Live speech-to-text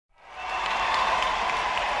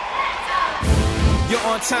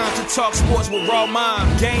on time to talk sports with Raw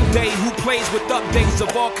Mind. Game day, who plays with updates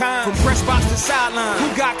of all kinds. From press box to sideline, who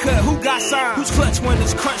got cut, who got signed, who's clutch when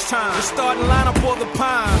it's crunch time. The starting lineup or the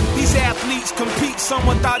pine. These athletes compete, some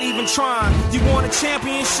without even trying. You want a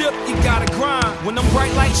championship, you gotta grind. When them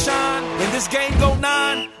bright lights shine, and this game go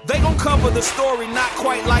 9, they gon' cover the story, not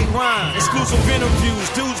quite like Ryan. Exclusive interviews,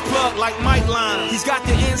 dudes plug like Mike Line. He's got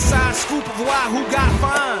the inside scoop of why, who got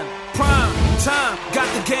fined. Prime time, got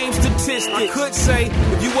the game statistics. I could say,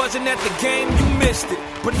 if you wasn't at the game, you missed it.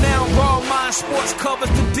 But now Raw Mind Sports covers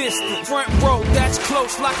the distance. Front row, that's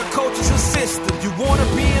close like a coach's assistant. You wanna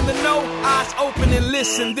be in the know? Eyes open and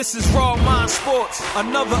listen. This is Raw Mind Sports,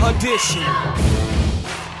 another edition.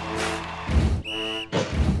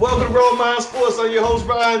 Welcome to Raw Mind Sports. I'm your host,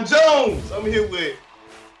 Brian Jones. I'm here with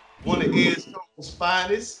one of Ed's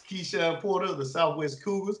finest, Keyshawn Porter of the Southwest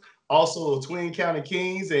Cougars, also of Twin County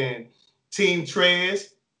Kings and Team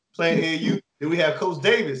Trez, playing AAU. Then we have Coach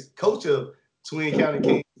Davis, coach of Twin County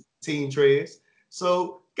Kings, Team Trez.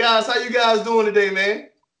 So, guys, how you guys doing today, man?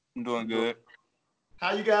 I'm doing good.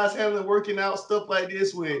 How you guys handling working out, stuff like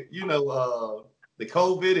this with, the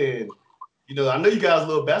COVID and, I know you guys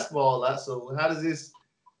love basketball a lot, so how does this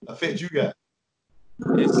affect you guys?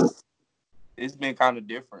 It's been kind of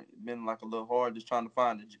different. It's been like a little hard just trying to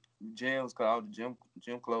find the gyms because all the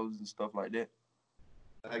gym clothes and stuff like that.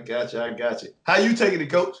 I got you. How you taking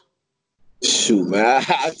it, Coach? Shoot, man.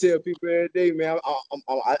 I tell people every day, man.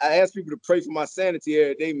 I ask people to pray for my sanity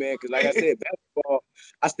every day, man, because like I said, basketball,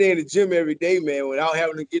 I stay in the gym every day, man. Without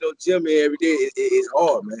having to get on gym every day, it's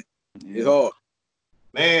hard, man. Yeah. It's hard.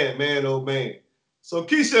 Man, oh, man. So,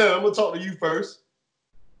 Keisha, I'm going to talk to you first.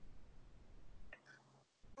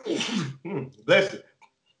 Bless you.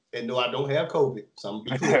 And no, I don't have COVID, so I'm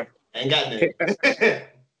gonna be cool. I ain't got that.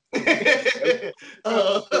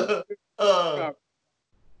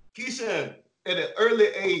 Keisha, at an early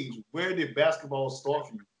age, where did basketball start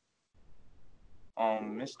for you?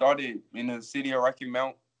 It started in the city of Rocky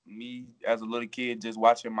Mount. Me as a little kid just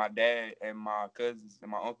watching my dad and my cousins and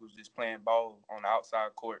my uncles just playing ball on the outside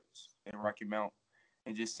courts in Rocky Mount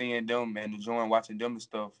and just seeing them and enjoying watching them and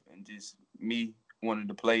stuff and just me wanted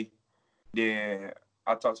to play. Then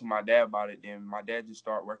I talked to my dad about it. Then my dad just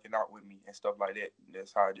started working out with me and stuff like that.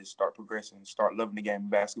 That's how I just start progressing and start loving the game of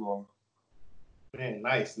basketball. Man,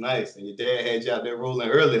 nice. And your dad had you out there rolling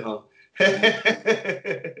early, huh?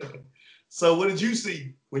 So what did you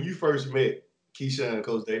see when you first met Keisha and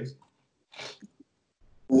Coach Davis?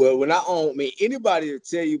 Well, when anybody will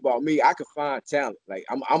tell you about me, I can find talent. Like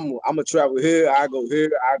I'm a travel here, I go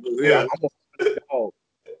here. Yeah. I'm a dog.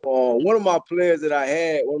 One of my players that I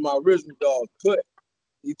had, one of my original dogs, Put,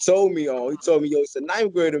 he told me, yo, it's a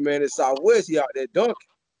 9th grader, man, in Southwest. He out there dunking.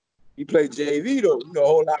 He played JV, though. A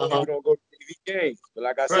whole lot of people don't go to JV games. But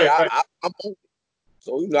like I said, I'm open.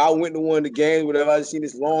 So, I went to one of the games, whatever. I just seen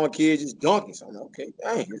this long kid just dunking. So I'm like, okay,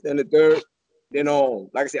 dang. Then the third. Then,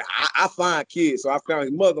 like I said, I find kids. So I found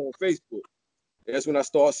his mother on Facebook. That's when I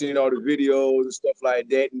started seeing all the videos and stuff like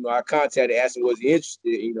that. I contacted, asked him, was he interested?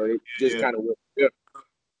 It just kind of went there.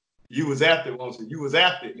 You was after, wasn't you? You was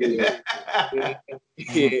after. Yeah. Like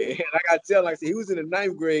I said, he was in the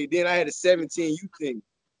 9th grade. Then I had a 17 youth team.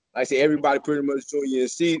 Like I said, everybody pretty much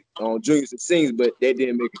juniors and seniors, but that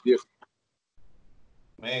didn't make a difference.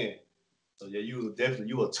 Man, so yeah, you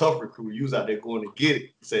were a tough recruit. You was out there going to get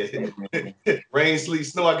it. Say, rain, sleet,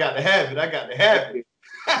 snow, I got to have it.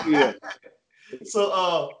 Yeah. So,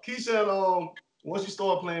 Keisha, once you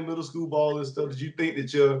started playing middle school ball and stuff, did you think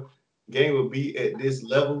that your game would be at this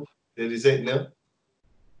level that it's at now?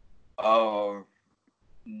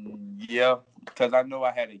 Yeah, because I know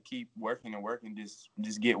I had to keep working, just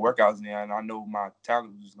get workouts in, and I know my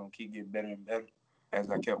talent was gonna keep getting better and better as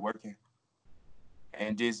I kept working.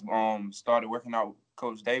 And just started working out with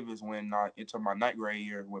Coach Davis when I entered my 9th grade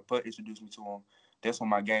year. When Put introduced me to him, that's when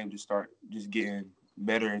my game just started getting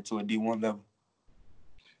better into a D1 level.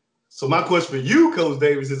 So my question for you, Coach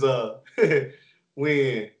Davis, is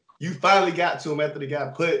when you finally got to him after the guy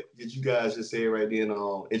Put, did you guys just say right then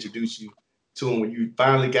introduce you to him when you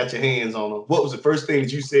finally got your hands on him? What was the first thing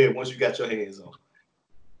that you said once you got your hands on him?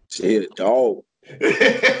 Shit, dog.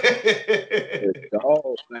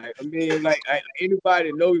 Dog. Like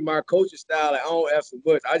anybody know me, my coaching style, I don't ask for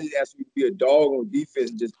much. I just ask him to be a dog on defense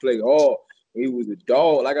and just play hard. He was a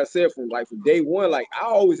dog. Like I said, from day one, I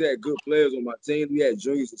always had good players on my team. We had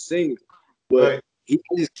juniors and seniors. But I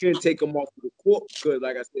just couldn't take them off the court because,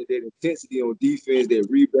 like I said, that intensity on defense, that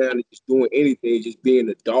rebounding, just doing anything, just being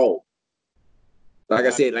a dog. Like I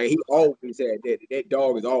said, he always had that. That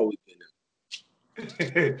dog has always been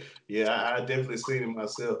there. Yeah, I definitely seen him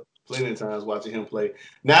myself plenty of times watching him play.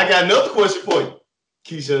 Now I got another question for you.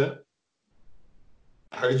 Keisha,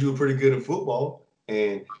 I heard you were pretty good in football,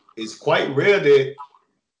 and it's quite rare that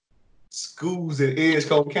schools in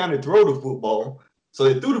Edgecombe County throw the football. So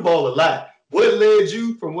they threw the ball a lot. What led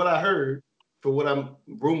you, from what I heard, from what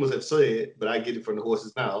rumors have said, but I get it from the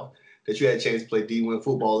horse's mouth, that you had a chance to play D1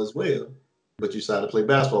 football as well, but you decided to play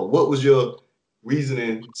basketball. What was your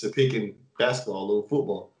reasoning to picking basketball over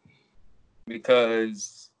football?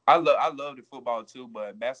 Because I love the football too,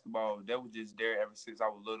 but basketball, that was just there ever since I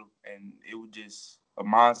was little, and it was just a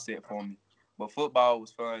mindset for me. But football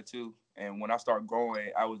was fun too, and when I started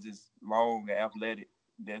growing, I was just long and athletic.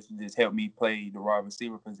 That's just helped me play the wide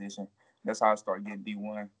receiver position. That's how I started getting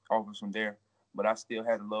D1 offers from there. But I still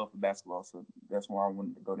had a love for basketball, so that's why I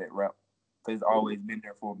wanted to go that route. Because it's always been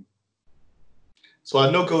there for me. So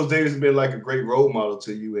I know Coach Davis has been like a great role model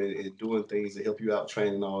to you and doing things to help you out,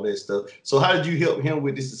 training and all that stuff. So how did you help him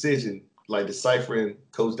with this decision, like deciphering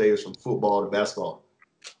Coach Davis from football to basketball?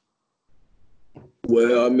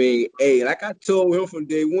 Well, I mean, hey, like I told him from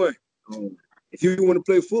day one, if you want to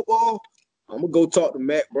play football, I'm going to go talk to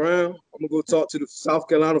Matt Brown. I'm going to go talk to the South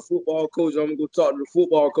Carolina football coach. I'm going to go talk to the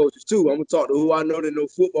football coaches too. I'm going to talk to who I know that know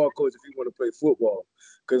football coach if you want to play football.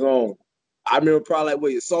 Because I remember probably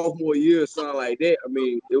like your sophomore year or something like that. I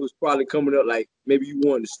mean, it was probably coming up like maybe you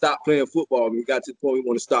wanted to stop playing football. I mean, you got to the point you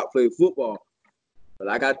want to stop playing football. But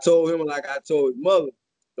like I told him and like I told his mother,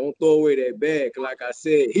 don't throw away that bag. Because like I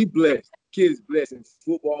said, he blessed. Kid is blessed. And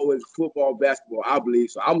football was football, basketball, I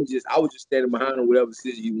believe. So I was just standing behind him whatever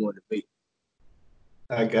decision he wanted to make.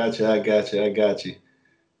 I got you.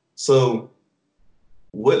 So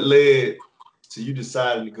what led to you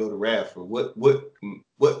deciding to go to Radford?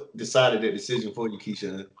 What decided that decision for you,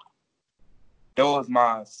 Keisha? That was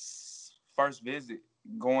my first visit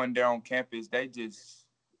going there on campus. They just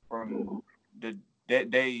that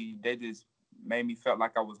day they just made me felt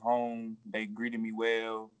like I was home. They greeted me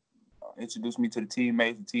well, introduced me to the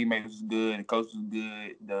teammates. The teammates was good, the coach was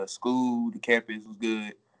good, the school, the campus was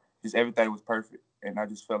good. Just everything was perfect, and I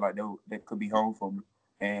just felt like they could be home for me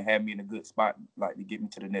and had me in a good spot, like to get me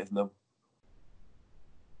to the next level.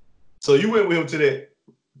 So you went with him to that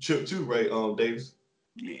trip too, right, Davis?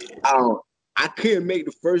 Yeah. I couldn't make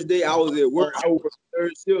the first day. I was at work. I was the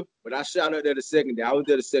third shift, but I shot up there the second day. I was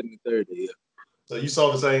there the second and third day. Yeah. So you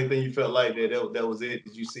saw the same thing. You felt like that was it.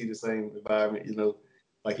 Did you see the same environment?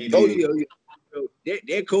 Like he did. Oh yeah.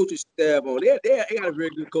 Their coaching staff they got a very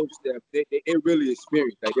good coaching staff. They really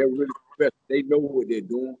experienced. Like they're really professional. They know what they're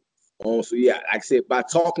doing. So yeah, like I said, by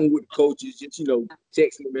talking with the coaches, just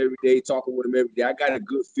texting them every day, talking with them every day, I got a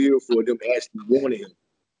good feel for them actually wanting him.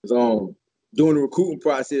 Because during the recruiting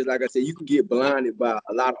process, like I said, you can get blinded by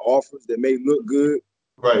a lot of offers that may look good,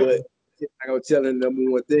 right? But like I was telling them,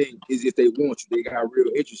 number one thing is if they want you, they got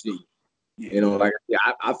real interest in you. Like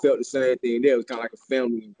I felt the same thing there. It was kind of like a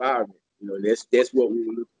family environment. That's what we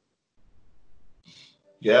were looking for.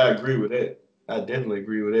 Yeah, I agree with that. I definitely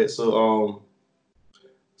agree with that. So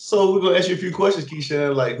we're gonna ask you a few questions,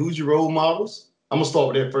 Keisha. Like, who's your role models? I'm gonna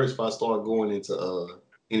start with that first before I start going into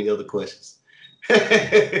any other questions.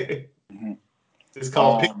 It's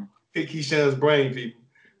called pick Keisha's brain, people.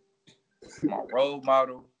 My role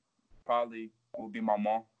model probably would be my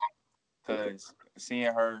mom, because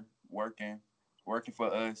seeing her working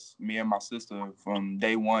for us, me and my sister from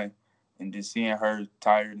day one, and just seeing her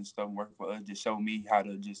tired and stuff working for us just showed me how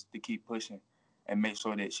to keep pushing and make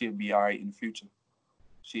sure that she'll be all right in the future.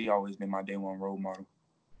 She always been my day one role model.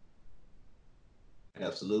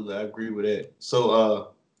 Absolutely, I agree with that.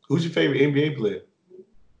 So, who's your favorite NBA player?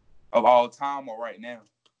 Of all time or right now?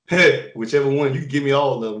 Whichever one. You can give me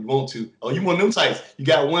all of them if you want to. Oh, you want them types. You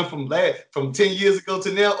got one from 10 years ago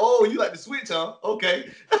to now. Oh, you like to switch, huh?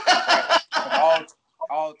 Okay.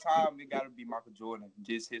 all time, it got to be Michael Jordan.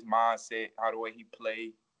 Just his mindset, how the way he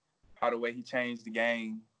played, how the way he changed the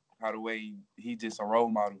game, how the way he just a role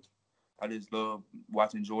model. I just love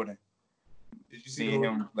watching Jordan. Did you see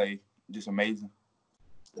him play? Just amazing.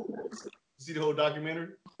 You see the whole documentary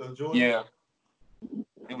of Jordan? Yeah.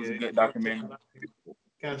 It was a good documentary.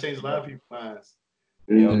 Kind of changed a lot of people's minds.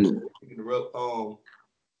 Mm-hmm.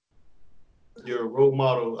 Your role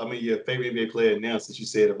model, your favorite NBA player now, since you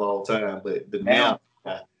said of all time, but now.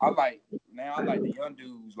 I like the young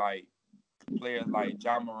dudes, like players like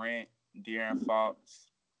Ja Morant, De'Aaron Fox,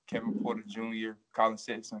 Kevin Porter Jr., Colin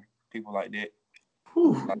Sexton, people like that.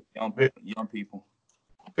 Like young people.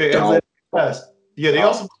 Very athletic guys. Yeah, they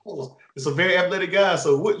also. It's a very athletic guy.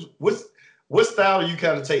 So what style do you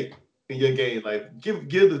kind of take in your game? Like, give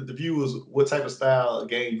the viewers what type of style of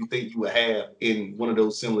game you think you would have in one of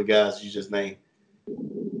those similar guys you just named.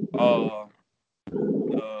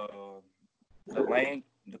 The length,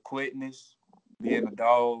 the quickness, being a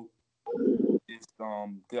dog, just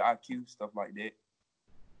good IQ, stuff like that.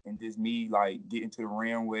 And just me, like, getting to the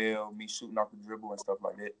rim well, me shooting off the dribble and stuff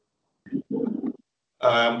like that.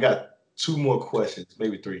 I've got 2 more questions,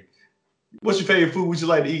 maybe 3. What's your favorite food? What you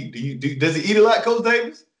like to eat? Does he eat a lot, Coach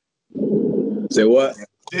Davis? Say what?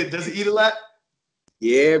 Does he eat a lot?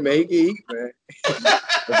 Yeah, man, he can eat, man.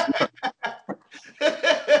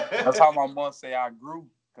 That's how my mom say I grew,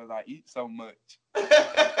 because I eat so much.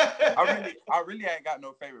 I really ain't got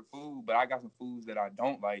no favorite food, but I got some foods that I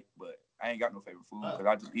don't like, but I ain't got no favorite food because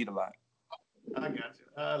I just eat a lot. I got you.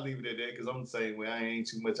 I'll leave it at that because I'm the same way. I ain't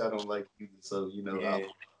too much I don't like either. So, Yeah. I'll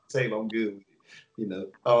say I'm good with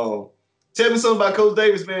it. Tell me something about Coach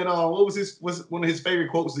Davis, man. What's one of his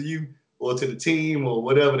favorite quotes to you or to the team or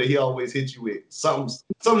whatever that he always hit you with? Something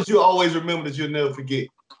that you always remember that you'll never forget.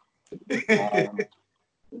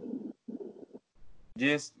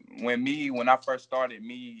 Just when I first started,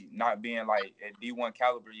 me not being like at D1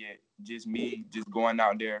 caliber yet, just me just going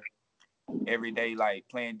out there every day, like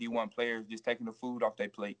playing D1 players, just taking the food off their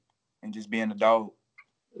plate and just being a dog.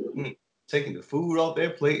 Taking the food off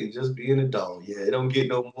their plate and just being a dog. Yeah, it don't get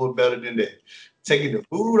no more better than that. Taking the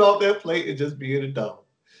food off their plate and just being a dog.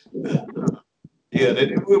 Yeah,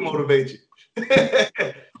 that will motivate you.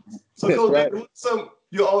 So, Coach, right. what's something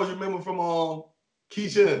you always remember from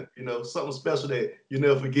Keyshawn? Something special that you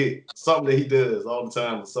never forget. Something that he does all the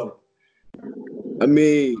time or something. I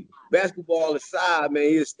mean, basketball aside, man,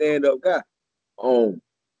 he's a stand-up guy.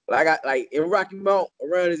 Like in Rocky Mount,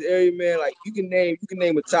 around this area, man, like you can name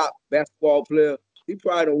a top basketball player. He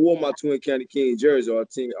probably done wore my Twin County King jersey or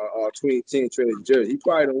Twin Trinity jersey. He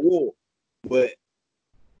probably done wore. But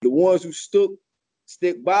the ones who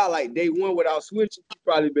stick by like day one without switching, he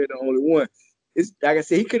probably been the only one. It's like I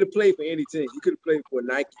said, he could have played for any team. He could have played for a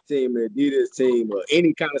Nike team, an Adidas team, or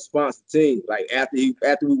any kind of sponsored team. Like after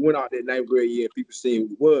we went out that 9th grade year, people seen who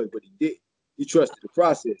he was, but he did. He trusted the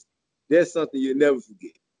process. That's something you'll never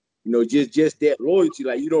forget. Just that loyalty.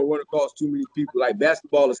 Like you don't run across too many people. Like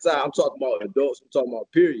basketball aside, I'm talking about adults. I'm talking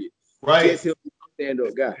about period. Right. Just him,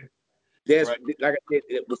 stand-up guy. That's right. Like I said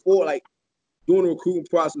before, like doing the recruiting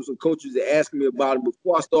process, some coaches that ask me about him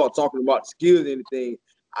before I start talking about the skills and anything.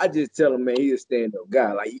 I just tell him, man, he's a stand-up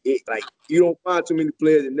guy. Like you don't find too many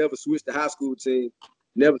players that never switch the high school team,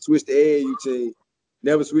 never switch the AAU team,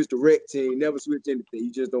 never switch the rec team, never switch anything.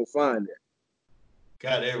 You just don't find that.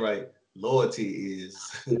 Got that right. Loyalty is.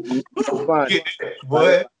 You don't find it.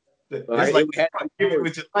 Boy, it's like give it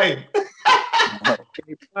with your life.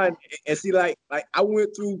 And see, like I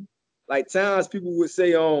went through like times people would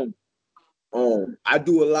say, I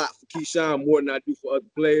do a lot for Keyshawn more than I do for other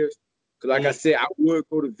players. Cause like I said, I would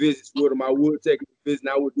go to visits with him. I would take him to visit,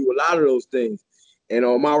 and I would do a lot of those things. And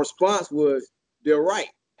my response was, they're right.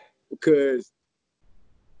 Because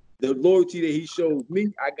the loyalty that he shows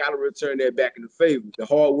me, I got to return that back in the favor. The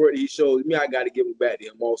hard work that he shows me, I got to give it back to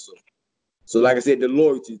him also. So like I said, the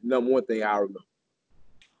loyalty is the number one thing I remember.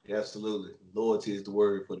 Yeah, absolutely. Loyalty is the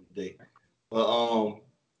word for today. But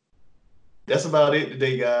that's about it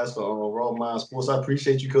today, guys, for Raw Mind Sports. I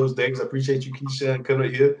appreciate you, Coach Davis. I appreciate you, Keyshawn,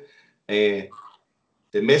 coming here. And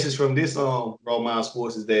the message from this Raw Mind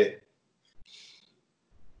Sports is that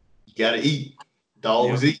you gotta eat.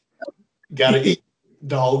 Dogs eat. Gotta eat.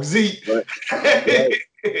 Dogs eat.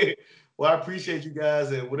 Right. Well, I appreciate you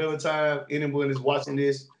guys, and whatever time anyone is watching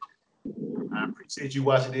this, I appreciate you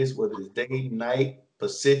watching this, whether it's day, night,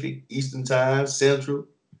 Pacific, Eastern Time, Central.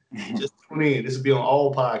 Just tune in. This will be on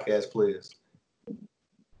all podcast players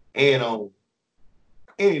and on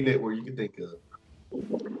any network you can think of.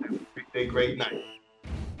 Have a big day, great night.